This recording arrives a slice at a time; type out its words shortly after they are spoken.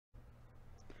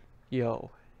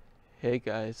Yo, hey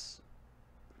guys,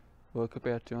 welcome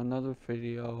back to another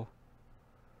video.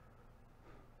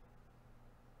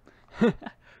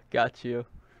 Got you.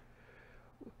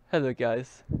 Hello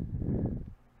guys,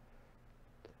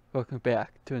 welcome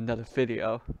back to another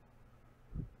video.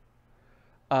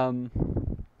 Um,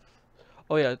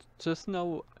 oh yeah, just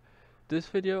know this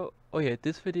video,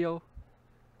 this video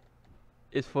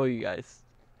is for you guys.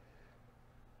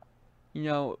 You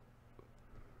know,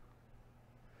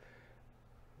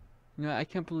 I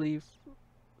can't believe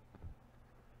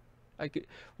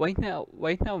right now,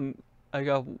 I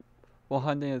got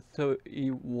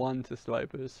 131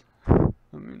 subscribers. I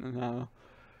mean, now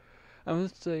I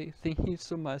would say thank you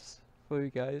so much for you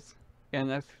guys.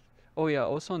 And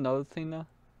also another thing now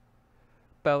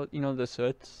about the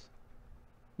shirts.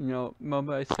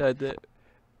 Remember I said that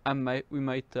we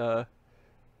might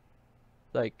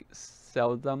like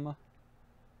sell them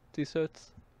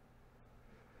t-shirts.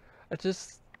 I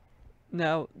just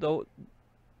now though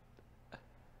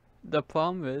the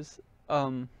problem is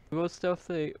we'll still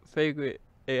figure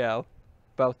it out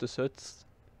about the shirts.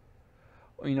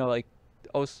 Like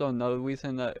also another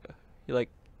reason that like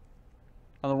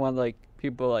I don't want like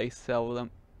people like sell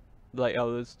them like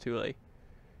others to like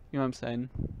you know what I'm saying?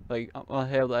 Like I'll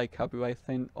have like copyright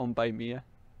thing owned by me.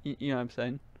 You know what I'm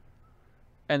saying?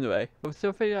 Anyway, we'll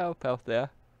still figure out about that.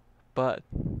 But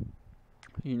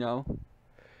you know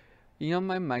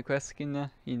my Minecraft skin,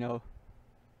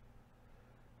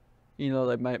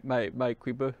 like my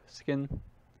creeper skin.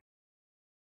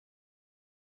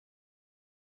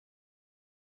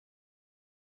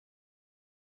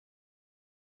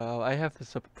 I have a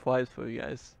surprise for you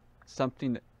guys.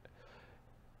 Something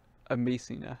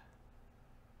amazing.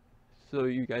 So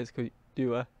you guys could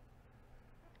do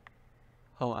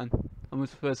hold on. I'm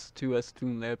supposed to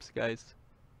Streamlabs, guys.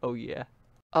 Oh yeah.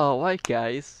 Alright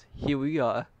guys, here we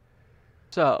are.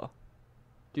 So,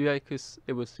 do you guys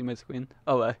able to see my screen?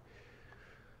 Alright.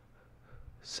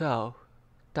 So,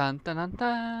 dun dun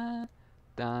dun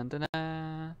dun dun dun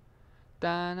dun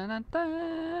dun dun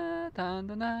dun dun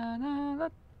dun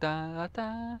dun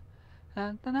dun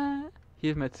dun dun.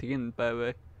 Here's my skin, by the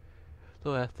way.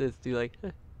 So I have to do like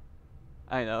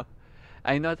I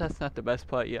know that's not the best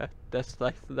part yet. That's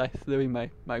literally my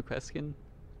Minecraft skin.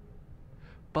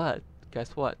 But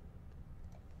guess what?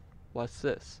 What's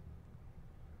this?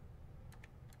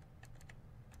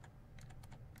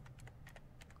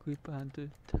 Creeper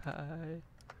Hunter tie.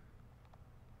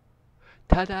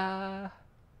 Ta-da!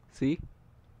 See?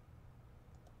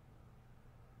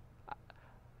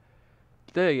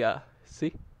 There you go.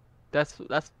 See? That's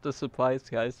the surprise,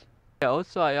 guys. Yeah.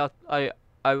 Also, I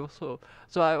also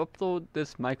I upload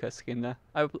this Minecraft skin.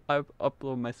 I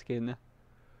upload my skin.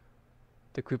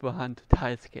 The Creeper Hunter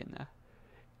tie skin.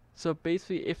 So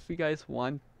basically, if you guys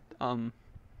want to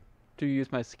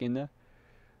use my skin,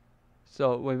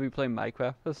 so when we play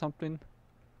Minecraft or something,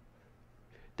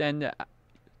 then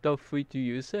feel free to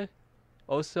use it.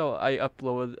 Also, I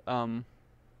upload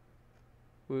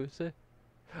what is it?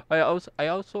 I also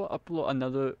upload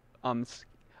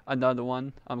another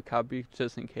one copy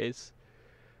just in case.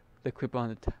 The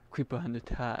Creeper Hunter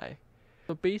tie.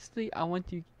 So basically, I want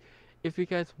you, if you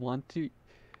guys want to,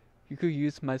 you could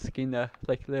use my skin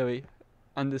like literally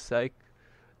on the site,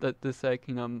 the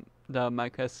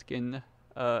Minecraft skin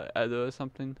editor or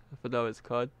something. I forgot what it's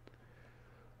called.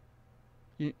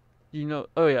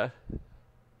 Oh yeah,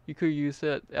 you could use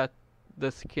it at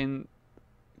the skin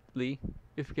link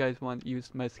if you guys want to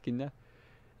use my skin there.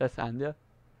 That's on there.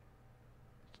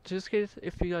 Just in case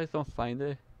if you guys don't find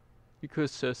it, you could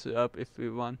search it up if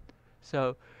you want.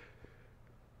 So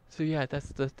yeah, that's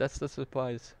the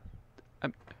surprise.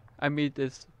 I made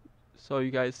this so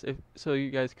you guys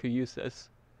could use this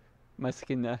my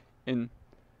skin in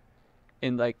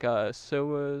like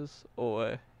servers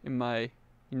or in my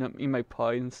in my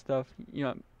party and stuff,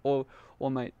 or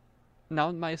my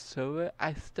now my server.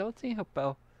 I still think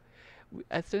about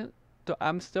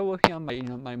I'm still working on my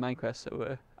my Minecraft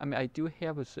server. I mean I do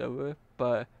have a server,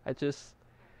 but I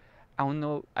don't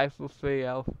know. We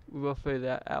will figure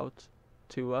that out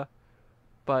too.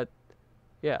 But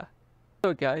yeah.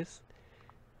 So guys,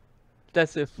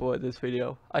 that's it for this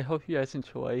video. I hope you guys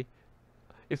enjoy.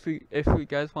 If you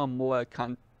guys want more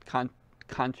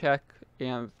contract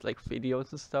and like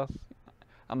videos and stuff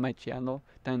on my channel,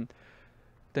 then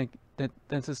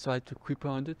subscribe to Creeper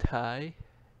Hunter tie,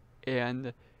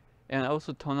 and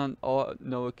also turn on all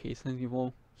notifications. You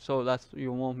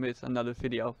won't miss another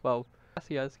video. Well,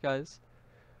 see you guys.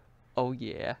 Oh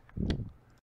yeah.